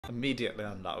Immediately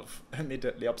in love.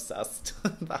 Immediately obsessed.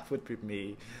 That would be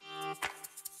me.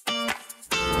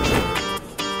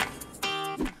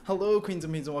 Hello Queens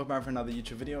and Queens and welcome back for another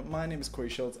YouTube video. My name is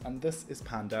Schultz and this is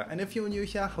Panda. And if you're new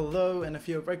here, hello. And if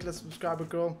you're a regular subscriber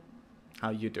girl, how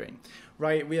are you doing?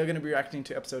 Right, we are going to be reacting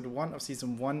to episode 1 of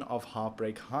season 1 of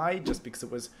Heartbreak High, just because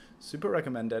it was super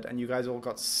recommended and you guys all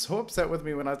got so upset with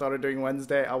me when I started doing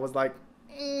Wednesday. I was like,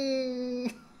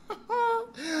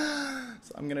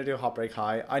 So I'm going to do Heartbreak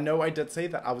High. I know I did say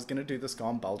that I was going to do the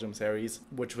Scar Belgium series,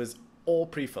 which was all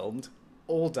pre-filmed,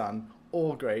 all done,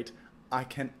 all great. I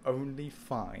can only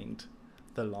find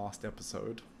the last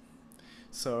episode.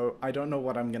 So I don't know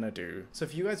what I'm going to do. So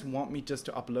if you guys want me just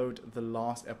to upload the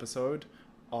last episode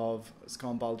of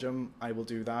Scar Belgium, I will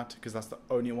do that because that's the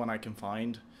only one I can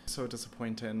find. So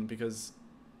disappointing because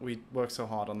we worked so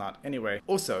hard on that. Anyway,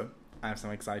 also, I have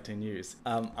some exciting news.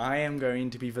 I am going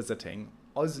to be visiting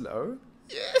Oslo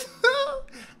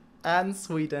and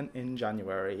Sweden in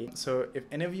January. So if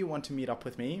any of you want to meet up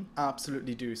with me,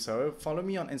 absolutely do so. Follow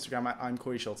me on Instagram at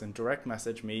I'm_Schultz and direct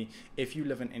message me if you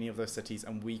live in any of those cities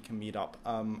and we can meet up.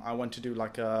 I want to do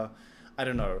like a, I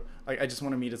don't know, I just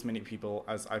want to meet as many people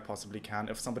as I possibly can.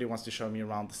 If somebody wants to show me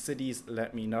around the cities,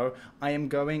 let me know. I am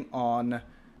going on...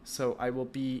 So I will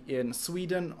be in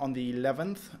Sweden on the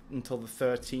 11th until the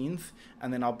 13th,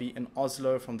 and then I'll be in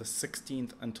Oslo from the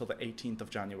 16th until the 18th of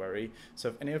January. So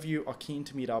if any of you are keen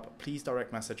to meet up, please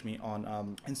direct message me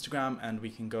on Instagram and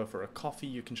we can go for a coffee.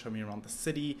 You can show me around the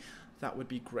city. That would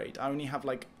be great. I only have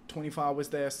like 24 hours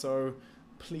there, so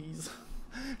please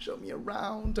show me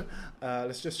around.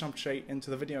 Let's just jump straight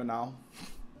into the video now.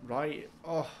 Right.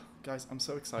 Oh, guys, I'm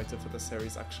so excited for this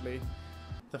series actually.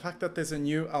 The fact that there's a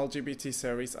new LGBT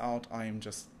series out, I am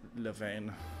just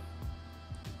living.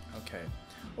 Okay.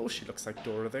 Oh, she looks like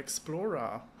Dora the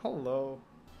Explorer. Hello.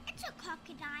 It's a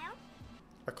crocodile.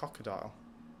 A crocodile.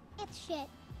 It's shit.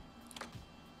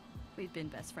 We've been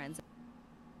best friends.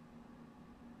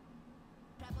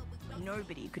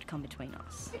 Nobody could come between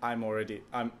us. I'm already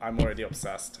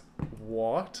obsessed.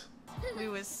 What? We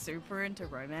were super into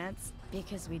romance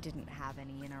because we didn't have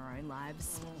any in our own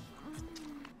lives.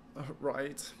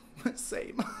 Right.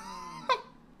 Same. Well,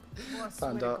 I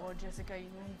swear to God, Jessica,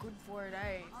 you've been good for it,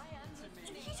 eh?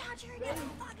 Did you touch her again?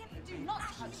 Do not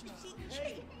touch me.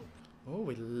 Oh,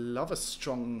 we love a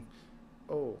strong,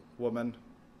 woman.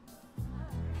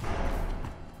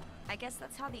 I guess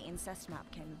that's how the incest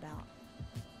map came about.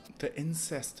 The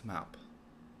incest map.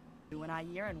 When I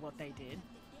hear and what they did.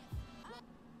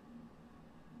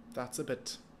 That's a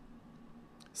bit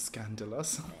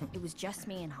scandalous. It was just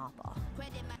me and Harper.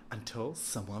 Until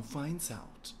someone finds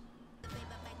out.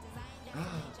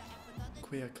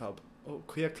 Queer club. Oh,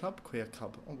 queer club? Queer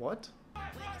club. Oh, what?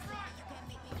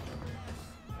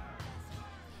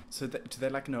 So do they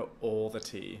like know all the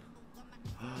tea?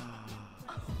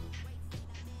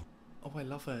 Oh, I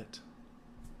love it.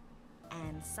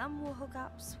 And some will hook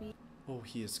up, sweet. Oh,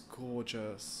 he is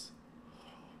gorgeous.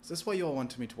 Is this why you all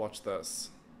wanted me to watch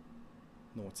this?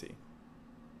 Naughty.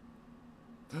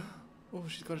 Oh,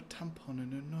 she's got a tampon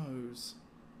in her nose.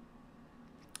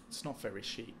 It's not very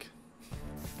chic.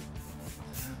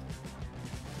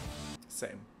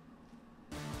 Same.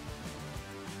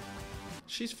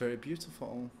 She's very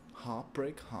beautiful.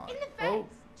 Heartbreak High. In the face! Oh.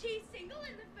 She's single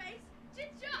in the face!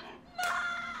 Ginger!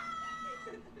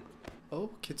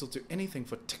 Oh, kids will do anything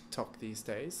for TikTok these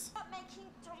days. Stop making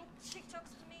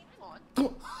TikToks to me.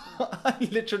 Oh, I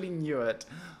literally knew it.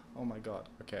 Oh my god.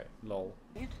 Okay, lol.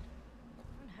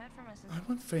 I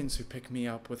want friends who pick me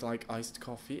up with like iced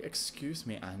coffee. Excuse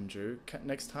me, Andrew.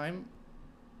 Next time,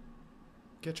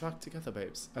 get your act together,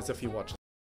 babes. As if you watch.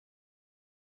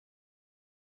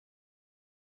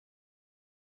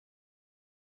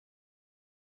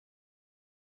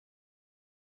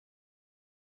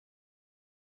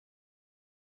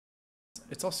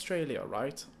 It's Australia,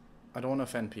 right? I don't want to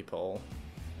offend people.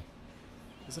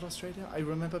 Is it Australia? I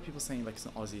remember people saying like it's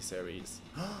an Aussie series.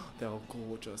 They're all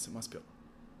gorgeous. It must be.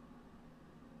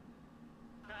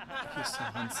 He's so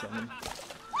handsome.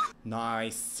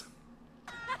 Nice.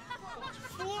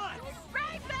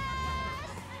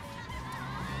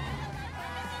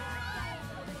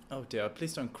 Oh dear,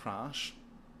 please don't crash.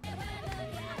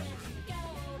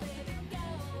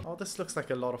 Oh, this looks like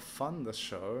a lot of fun, this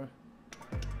show.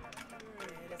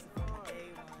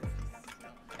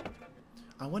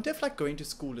 I wonder if like going to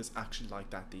school is actually like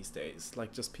that these days.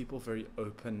 Like just people very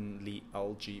openly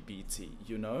LGBT,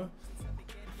 you know?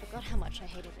 I forgot how much I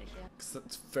hated it here. Because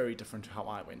that's very different to how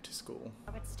I went to school.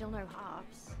 But still no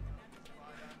harps.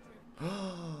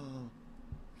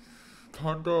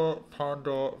 Panda,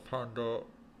 panda, panda.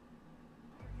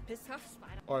 Piss off,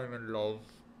 spider. I'm in love.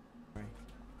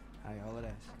 How your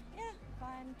holidays? Yeah,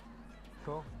 fine.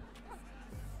 Cool.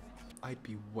 I'd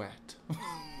be wet.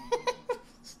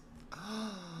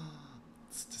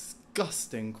 It's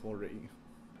disgusting, Corey.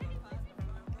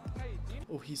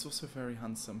 Oh, he's also very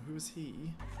handsome. Who is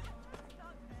he?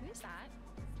 Who's that?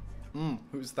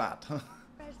 Who's that? Fresh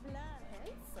blood,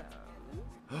 handsome.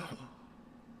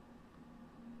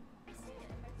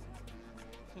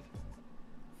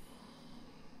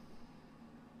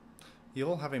 You're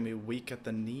all having me weak at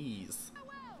the knees.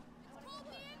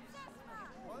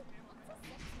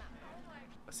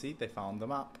 See, they found the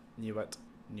map. Knew it.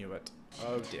 Knew it.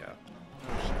 Oh dear.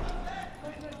 Oh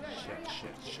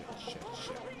shit. Shit.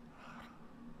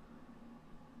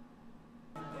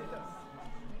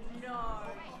 No.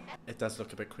 It does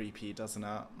look a bit creepy, doesn't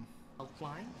it?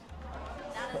 Helpline?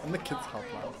 And the kids'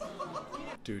 helpline.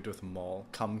 Dude with mole.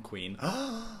 Come queen.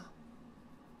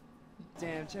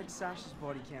 Damn, check Sasha's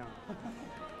body count.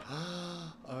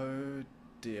 Oh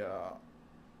dear.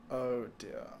 Oh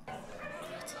dear.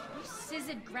 You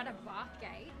scissored Greta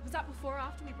Barkgate. Was that before or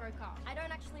after we broke up? I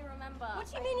don't actually remember. What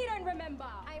do you mean you don't remember?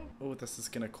 Oh, this is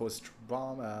gonna cause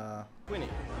drama. Winnie,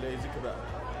 lazy kebab.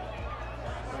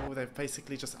 Oh, they've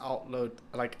basically just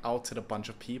outed a bunch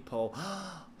of people.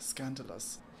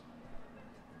 Scandalous.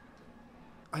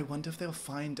 I wonder if they'll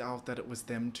find out that it was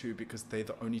them two because they're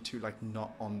the only two like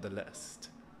not on the list.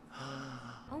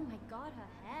 Oh my god, her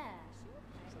hair.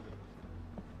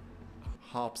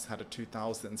 Harps had a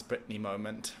 2000s Britney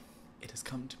moment. It has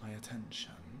come to my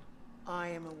attention. I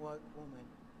am a woke woman.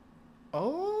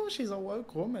 Oh, she's a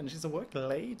woke woman. She's a woke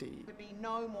lady. There'll be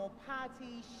no more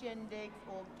parties, shindigs,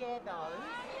 or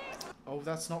ghettos. Oh,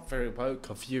 that's not very woke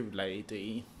of you,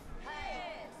 lady.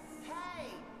 Hey,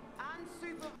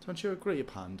 unsupervised. Don't you agree,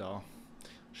 Panda?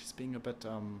 She's being a bit,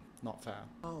 not fair.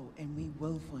 Oh, and we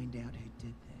will find out who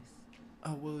did this.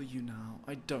 Oh, will you now?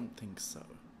 I don't think so.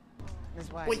 Miss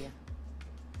Wait. White,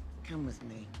 come with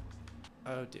me.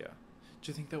 Oh dear. Do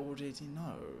you think they already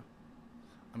know?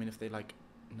 I mean, if they, like,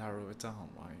 narrow it down,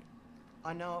 right?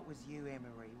 I know it was you,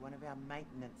 Emery. One of our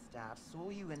maintenance staff saw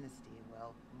you in the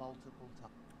stairwell multiple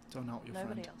times. Don't out your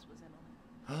Nobody friend. else was in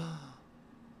on it.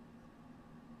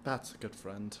 That's a good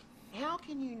friend. How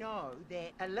can you know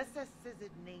that Alyssa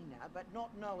scissored Nina, but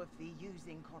not know if they're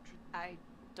using I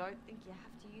don't think you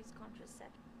have to use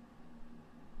contraception.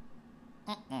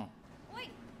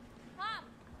 Wait, Mom.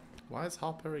 Why is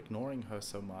Harper ignoring her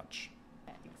so much?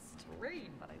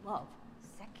 Extreme, but I love.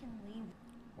 Secondly,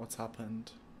 What's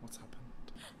happened? What's happened?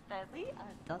 thirdly,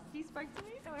 Dusty spoke to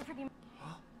me, so we're pretty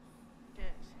Shit.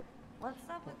 What's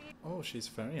up with you? Oh, she's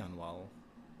very unwell.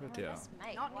 Oh dear.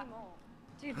 Mate, Not what? anymore.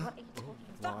 Dude, what are you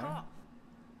talking about? Why?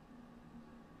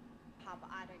 Pub,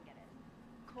 I don't get it.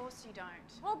 Of course you don't.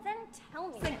 Well, then tell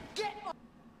me. Then get off.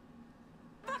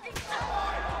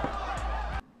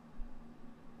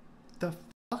 The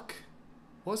fuck?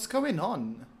 What's going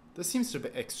on? This seems a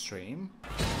bit extreme.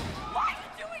 Why are you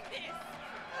doing this?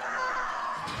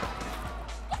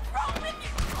 What's wrong with you?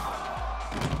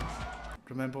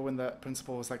 Remember when the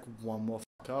principal was like, one more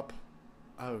fuck up?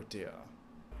 Oh dear.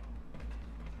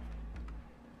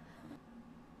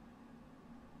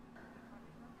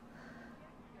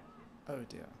 Oh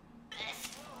dear.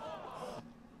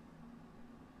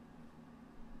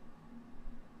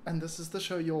 And this is the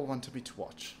show you all wanted me to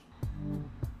watch.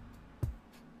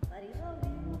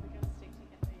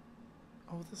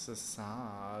 Oh, this is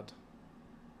sad.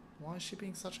 Why is she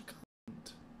being such a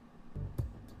cunt?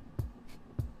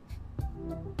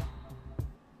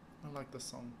 I like this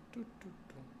song.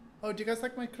 Oh, do you guys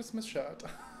like my Christmas shirt?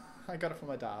 I got it from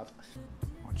my dad.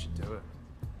 Why'd you do it?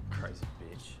 Crazy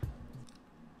bitch.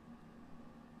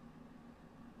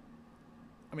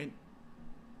 I mean,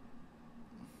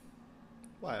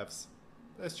 whatevs.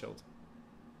 It's chilled.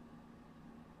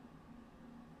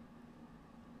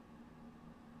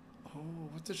 Oh,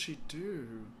 what did she do?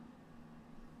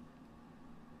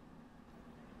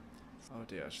 Oh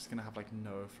dear, she's gonna have like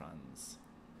no friends.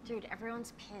 Dude,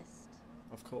 everyone's pissed.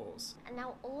 Of course. And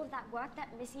now all of that work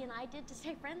that Missy and I did to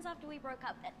stay friends after we broke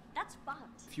up, that's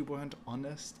fucked. If you weren't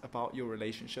honest about your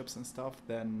relationships and stuff,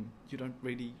 then you don't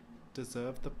really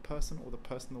deserve the person or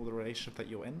the relationship that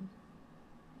you're in.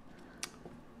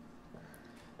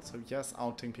 So yes,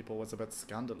 outing people was a bit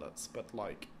scandalous, but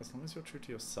like, as long as you're true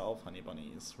to yourself, honey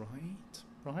bunnies, right?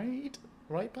 Right?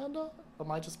 Right, Panda? Am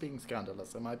I just being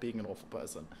scandalous? Am I being an awful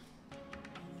person?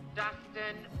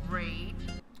 Dustin Reed,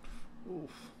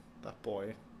 Oof, that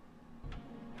boy.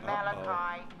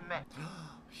 Malachi Mick.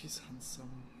 He's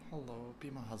handsome. Hello, be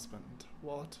my husband.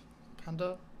 What?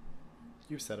 Panda?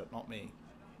 You said it, not me.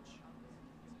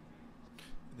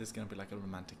 There's gonna be like a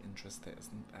romantic interest there,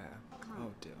 isn't there?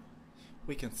 Oh dear.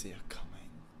 We can see her coming.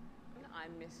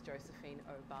 I'm Miss Josephine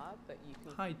Obar, but you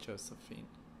can... Hi, Josephine.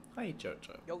 Hi,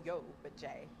 Jojo. Yo, but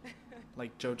Jay.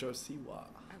 Like Jojo Siwa.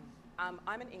 I'm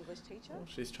an English teacher. Oh,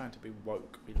 she's trying to be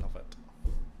woke. We love it.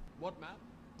 What map?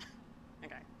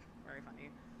 Okay, very funny.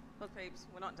 Look, peeps,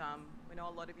 we're not dumb. We know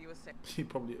a lot of you are sick. She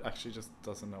probably actually just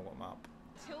doesn't know what map.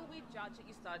 Till we judge that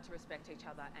you started to respect each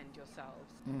other and yourselves.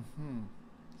 Mm-hmm.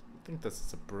 I think this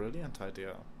is a brilliant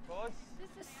idea. Boss?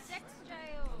 This is sex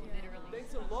jail. Literally.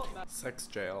 Thanks a lot, Matt. Sex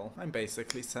jail. I'm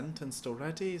basically sentenced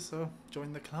already, so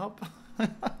join the club.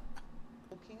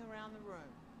 Walking around the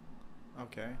room.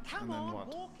 Okay, Come and then on, what?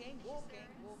 walking.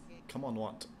 Come on,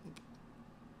 what?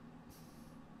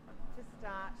 To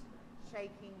start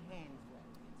shaking hands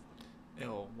with.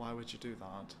 Ew, why would you do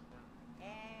that?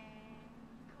 And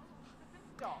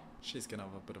stop. She's gonna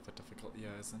have a bit of a difficult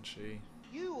year, isn't she?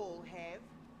 You all have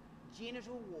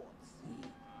genital warts.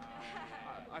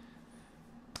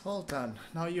 Well done.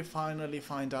 Now you finally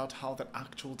find out how the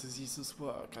actual diseases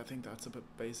work. I think that's a bit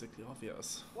basically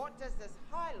obvious. What does this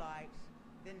highlight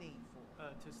the need for?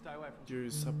 To stay away from...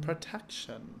 Use a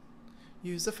protection.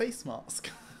 Use a face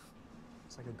mask.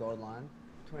 It's like a gold line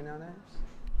between our names.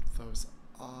 Those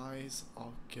eyes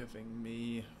are giving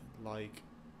me, like,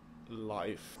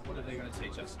 life. What are they going to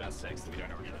teach us about sex that we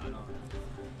don't already know?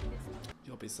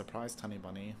 You'll be surprised, honey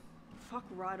bunny. Fuck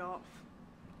right off.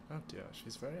 Oh dear,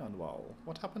 she's very unwell.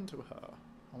 What happened to her?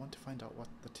 I want to find out what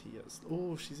the tea is.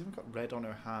 Oh, she's even got red on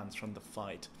her hands from the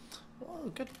fight.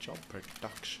 Oh, good job,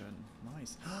 production.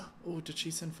 Nice. Oh, did she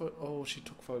send oh, she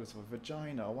took photos of her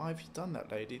vagina. Why have you done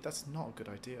that, lady? That's not a good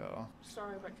idea.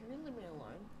 Sorry, but can you leave me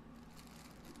alone?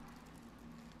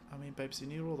 I mean, babes, you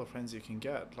need all the friends you can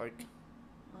get. Like,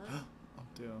 What? oh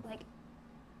dear. Like,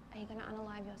 are you gonna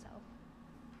unalive yourself?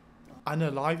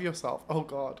 Unalive yourself. Oh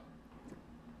god.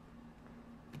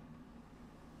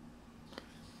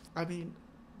 I mean,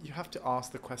 you have to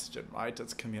ask the question, right?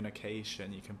 It's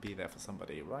communication. You can be there for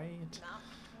somebody, right?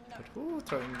 No. But ooh,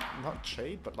 throwing not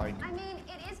shade, but like I mean,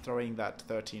 it is. throwing that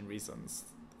 13 reasons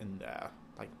in there,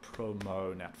 like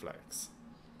promo Netflix.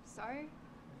 So,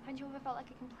 had you ever felt like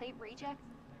a complete reject?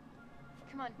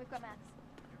 Come on, we've got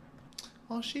maths.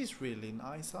 Oh, she's really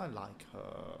nice. I like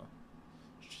her.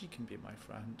 She can be my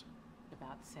friend.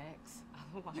 About sex.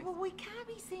 Otherwise... Yeah, well, we can't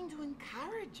be seen to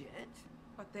encourage it.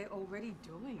 But they're already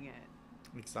doing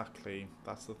it. Exactly.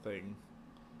 That's the thing.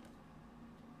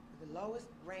 The lowest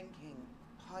ranking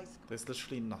high school. There's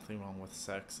literally nothing wrong with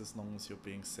sex as long as you're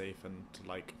being safe and,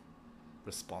 like,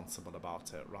 responsible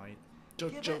about it, right?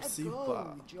 Give it a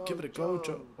go, Joe, Give it a go, Joe.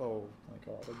 Joe. Oh my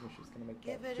god, I knew she was going to make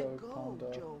Give that it a joke, go, Panda.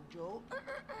 Jojo.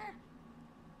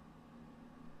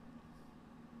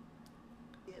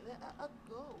 Give it a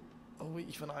go. Oh,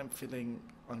 even I'm feeling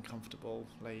uncomfortable,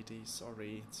 lady.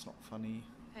 Sorry, it's not funny.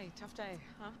 Hey, tough day,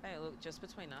 huh? Hey, look, just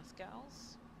between us,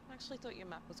 gals, I actually thought your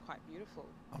map was quite beautiful.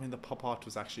 I mean, the pop art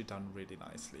was actually done really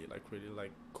nicely, like really,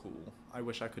 like, cool. I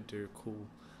wish I could do cool,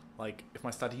 like, if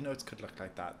my study notes could look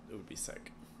like that, it would be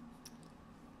sick.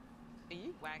 Are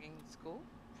you wagging school?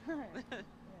 No,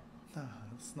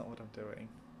 that's not what I'm doing.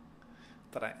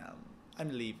 But I am. I'm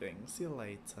leaving. See you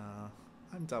later.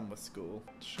 I'm done with school.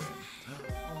 Shit.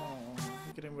 Oh,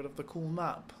 you're getting rid of the cool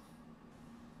map.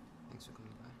 Thanks for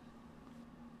coming by.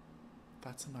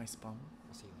 That's a nice bum.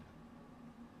 I'll see you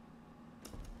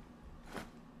later.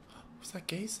 Was that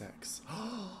gay sex?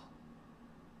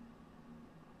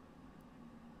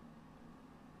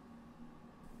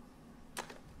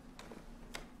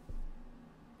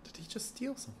 Did he just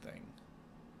steal something?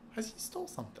 Has he stole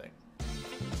something?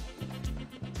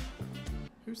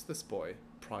 Who's this boy?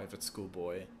 Private school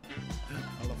boy.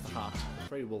 I love the hat.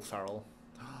 Very Will Ferrell.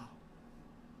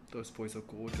 Those boys are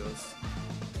gorgeous.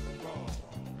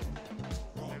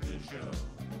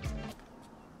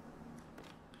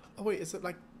 Oh wait, is it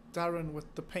like Darren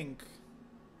with the pink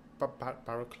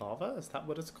balaclava? Is that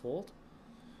what it's called?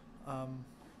 How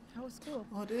was school?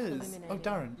 Oh, it is. Oh,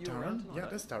 Darren. You were Darren? around Yeah,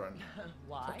 tonight? it is Darren.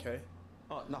 Why? Okay.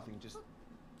 Oh, nothing, just...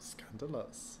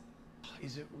 Scandalous.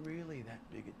 Is it really that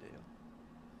big a deal?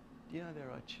 Do you know there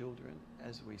are children,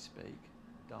 as we speak,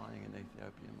 dying in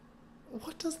Ethiopia?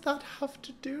 What does that have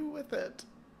to do with it?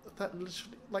 That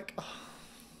literally, like...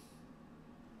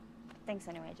 Thanks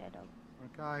anyway, J-Dog.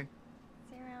 Okay.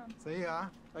 See you around. See ya.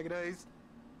 Take it easy.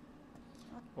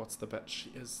 What's the bet?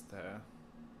 She is there.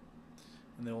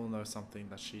 And they all know something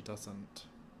that she doesn't.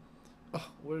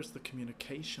 Oh, where's the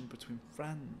communication between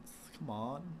friends? Come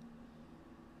on.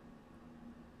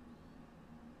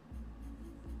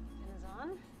 Dinner's on.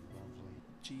 Lovely.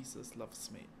 Jesus loves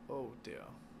me. Oh dear.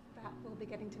 Perhaps we'll be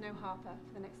getting to know Harper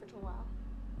for the next little while.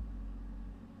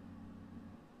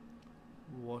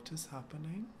 What is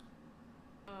happening?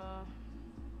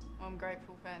 I'm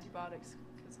grateful for antibiotics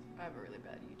because I have a really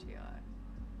bad UTI.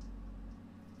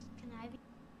 Can I be?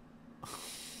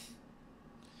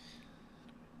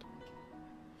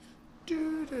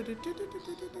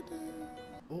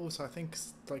 Oh, so I think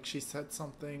like she said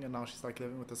something and now she's like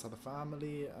living with this other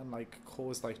family and like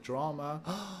caused like drama.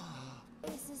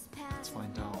 Let's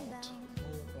find out.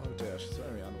 Oh dear, she's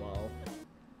very unwell.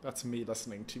 That's me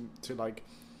listening to like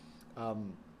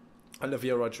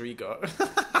Olivia Rodrigo.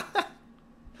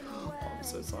 Oh, I'm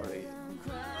so sorry.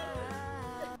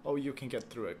 Oh, you can get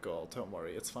through it, girl. Don't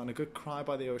worry, it's fine. A good cry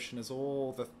by the ocean is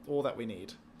all that we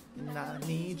need. And I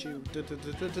need you,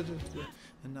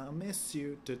 and I miss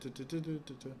you,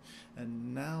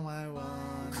 and now I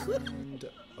want.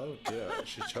 Oh dear,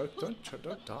 she choked.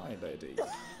 Don't die, lady.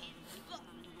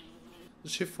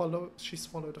 Did she follow? She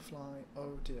swallowed a fly.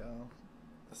 Oh dear,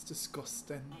 that's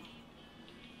disgusting.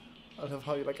 I love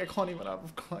how you're like, I can't even have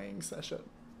a crying session.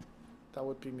 That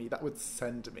would be me. That would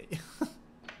send me.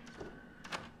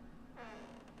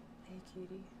 Hey,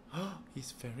 cutie.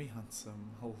 He's very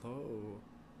handsome. Hello.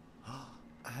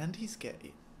 And he's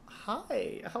gay.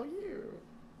 Hi, how are you?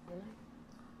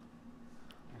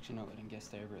 Actually not letting guests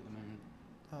stay over at the moment.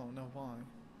 Oh no, why?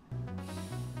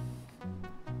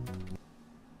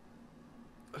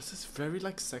 This is very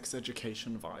like sex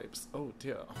education vibes. Oh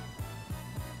dear.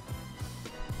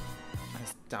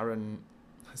 Has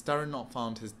Darren not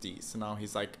found his D? So now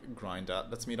he's like, grinder.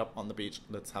 Let's meet up on the beach.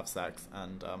 Let's have sex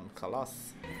and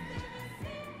khalas.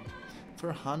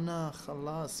 For Hannah,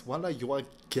 khalas. Walla, you are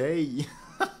gay. You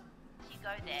go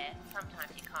there,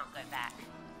 sometimes you can't go back.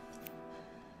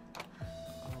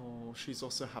 Oh, she's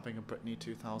also having a Britney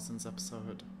 2000s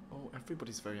episode. Oh,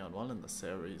 everybody's very unwell in the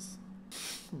series.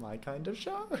 My kind of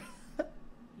show.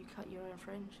 You cut your own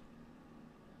fringe.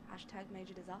 Hashtag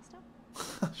major disaster.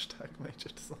 Hashtag major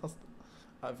disaster.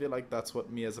 I feel like that's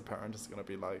what me as a parent is gonna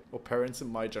be like. Or parents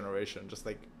in my generation, just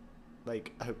like,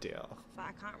 oh dear. But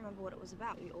I can't remember what it was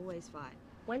about. We always fight.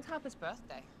 When's Harper's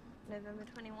birthday? November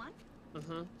 21?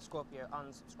 Mm-hmm. Scorpio,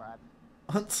 unsubscribe.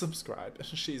 Unsubscribe.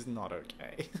 She's not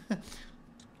okay. Can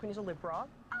you still live abroad?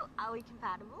 Oh, are we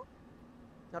compatible?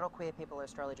 Not all queer people are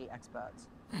astrology experts.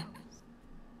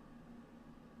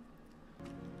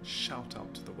 Shout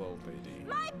out to the world, lady.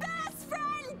 My best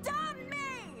friend dumped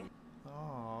me!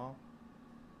 Aww.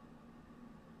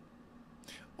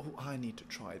 Oh, I need to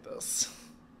try this.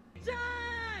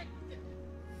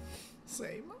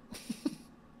 Same.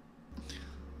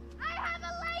 I have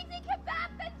a lazy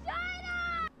kebab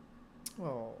vagina!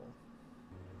 Oh.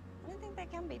 I don't think they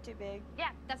can be too big.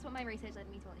 Yeah, that's what my research led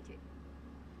me to only two.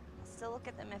 I'll still look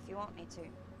at them if you want me to.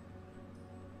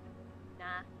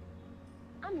 Nah.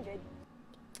 I'm good.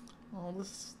 Oh,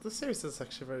 this series is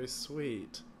actually very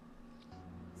sweet.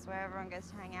 It's where everyone goes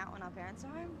to hang out when our parents are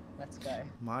home. Let's go.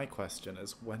 My question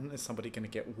is, when is somebody going to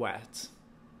get wet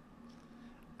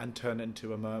and turn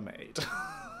into a mermaid?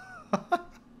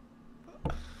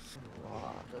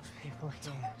 Those people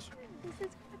again.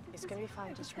 It's gonna be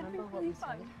fine. Just remember what we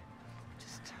said.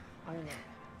 Just own it.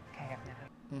 Okay, I've never.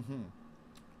 Mm-hmm.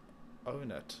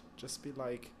 Own it. Just be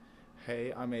like,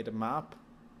 hey, I made a map.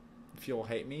 If you all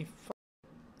hate me,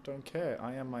 don't care.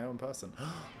 I am my own person.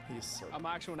 He's so.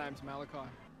 My actual name's Malachi.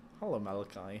 Hello,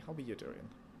 Malachi. How are you doing?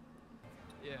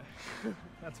 Yeah,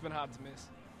 that's been hard to miss.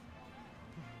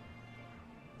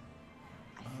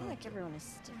 I feel like everyone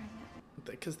is staring at me.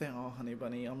 Because they are, honey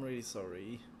bunny. I'm really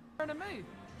sorry. Staring at me?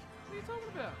 What are you talking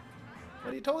about?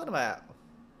 What are you talking about?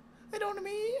 They don't to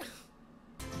me.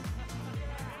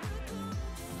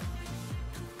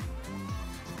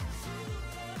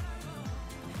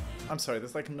 I'm sorry,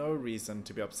 there's like no reason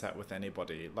to be upset with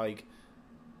anybody. Like,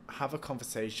 have a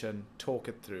conversation, talk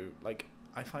it through. Like,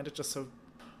 I find it just so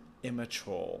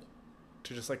immature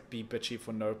to just like be bitchy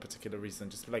for no particular reason.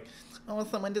 Just be like, oh,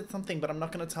 someone did something, but I'm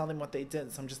not going to tell them what they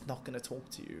did, so I'm just not going to talk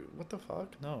to you. What the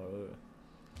fuck? No.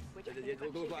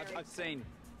 Look, I've seen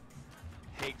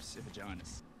heaps of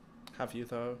vaginas. Have you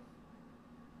though?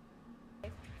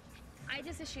 I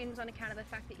just assumed on account of the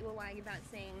fact that you were lying about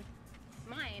seeing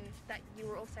mine, that you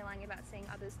were also lying about seeing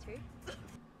others too.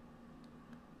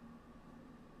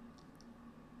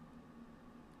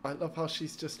 I love how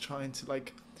she's just trying to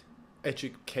like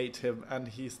educate him and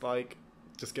he's like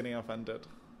just getting offended.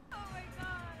 Oh my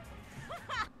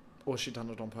god! Or she done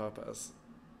it on purpose.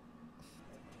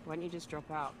 Why don't you just drop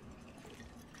out?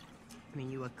 I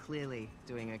mean, you are clearly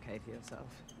doing okay for yourself.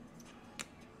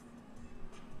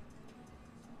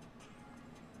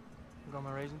 You got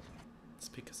my reasons? It's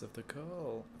because of the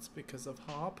girl. It's because of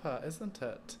Harper, isn't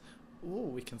it?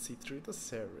 Ooh, we can see through the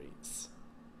series.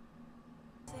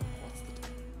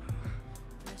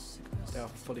 What's the are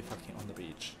fully fucking on the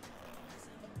beach.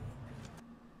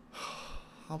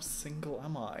 How single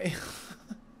am I?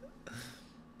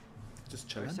 Just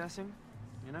chilling. Processing,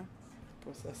 you know?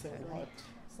 Processing what?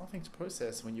 There's nothing to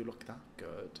process when you look that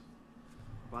good.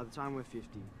 By the time we're 50.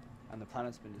 And the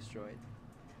planet's been destroyed.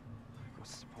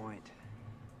 What's the point?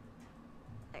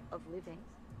 Of living.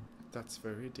 That's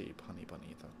very deep, honey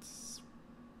bunny. That's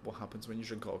what happens when you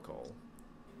drink alcohol.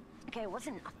 Okay, it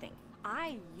wasn't nothing.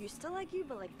 I used to like you,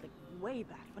 but like way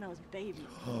back when I was a baby.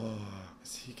 Oh,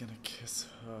 is he gonna kiss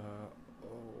her?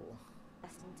 Oh.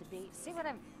 Destined to be. See what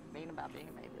I mean about being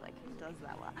a baby? Like, who does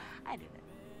that? Well, I did it.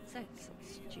 So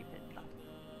stupid, but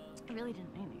it really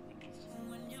didn't mean anything. It's just...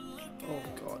 Oh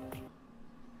god.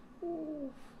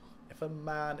 Ooh. If a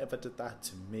man ever did that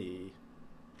to me,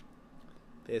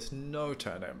 there's no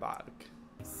turning back.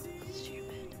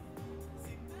 Stupid.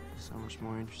 So much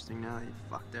more interesting now that you've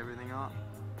fucked everything up.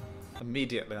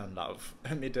 Immediately in love.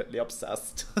 Immediately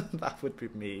obsessed. That would be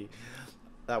me.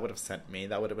 That would have sent me.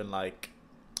 That would have been like,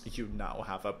 you now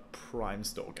have a prime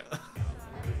stalker.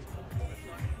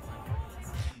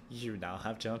 You now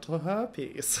have genital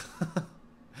herpes.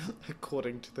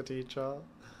 According to the teacher.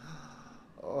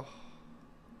 Oh,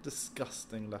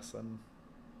 disgusting lesson.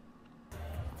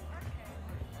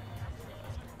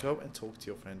 Go and talk to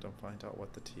your friend and find out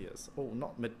what the tea is. Oh,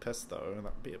 not mid-piss though.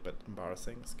 That'd be a bit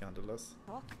embarrassing, scandalous.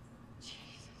 Oh, Jesus.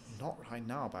 Not right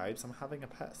now, babes. I'm having a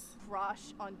piss.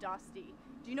 Crush on Dusty.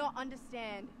 Do you not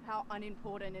understand how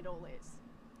unimportant it all is?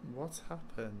 What's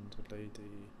happened,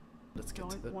 lady? Let's get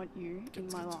to the. Want you in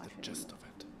my life the gist of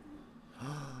it.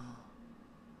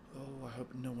 Oh, I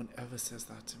hope no one ever says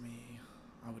that to me.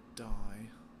 I would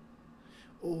die.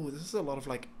 Oh, this is a lot of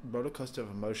like roller coaster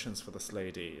of emotions for this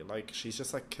lady. Like, she's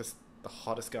just like kissed the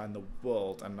hottest guy in the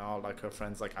world, and now like her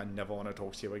friend's like, I never want to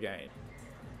talk to you again.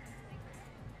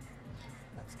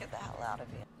 Let's get the hell out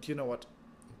of here. Do you know what,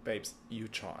 babes? You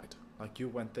tried. Like, you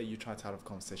went there, you tried to have a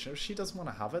conversation. If she doesn't want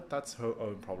to have it, that's her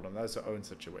own problem. That's her own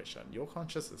situation. Your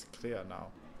conscience is clear now.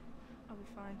 I'll be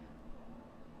fine.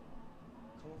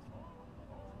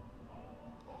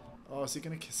 Oh, is he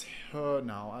gonna kiss her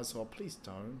now as well? Please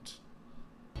don't.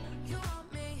 You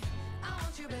want me, I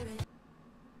want you, baby.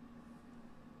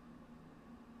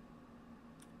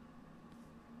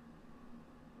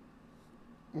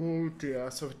 Oh dear,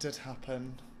 so it did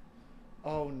happen.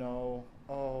 Oh no.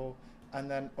 Oh, and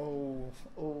then and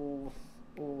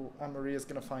Maria's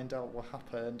gonna find out what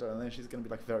happened, and then she's gonna be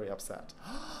like very upset.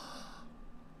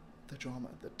 The drama,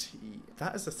 the tea.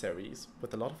 That is a series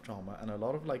with a lot of drama and a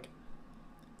lot of like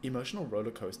emotional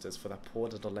roller coasters for that poor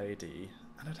little lady,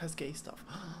 and it has gay stuff.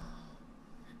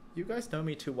 You guys know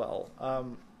me too well.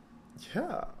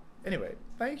 Yeah. Anyway,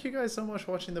 thank you guys so much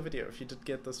for watching the video. If you did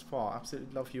get this far,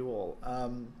 absolutely love you all.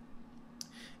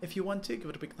 If you want to, give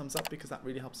it a big thumbs up because that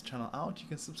really helps the channel out. You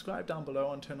can subscribe down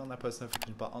below and turn on that post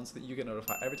notification button so that you get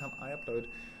notified every time I upload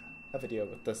a video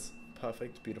with this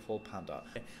perfect, beautiful panda.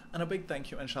 And a big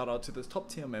thank you and shout out to those top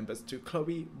tier members, to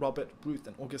Khloe, Robert, Ruth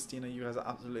and Agustina. You guys are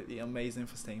absolutely amazing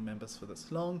for staying members for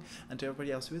this long. And to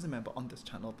everybody else who is a member on this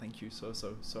channel, thank you so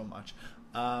much.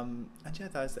 And yeah,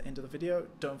 that is the end of the video.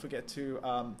 Don't forget to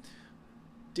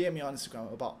DM me on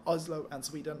Instagram about Oslo and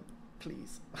Sweden,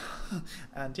 please.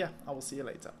 And yeah, I will see you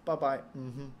later. Bye bye.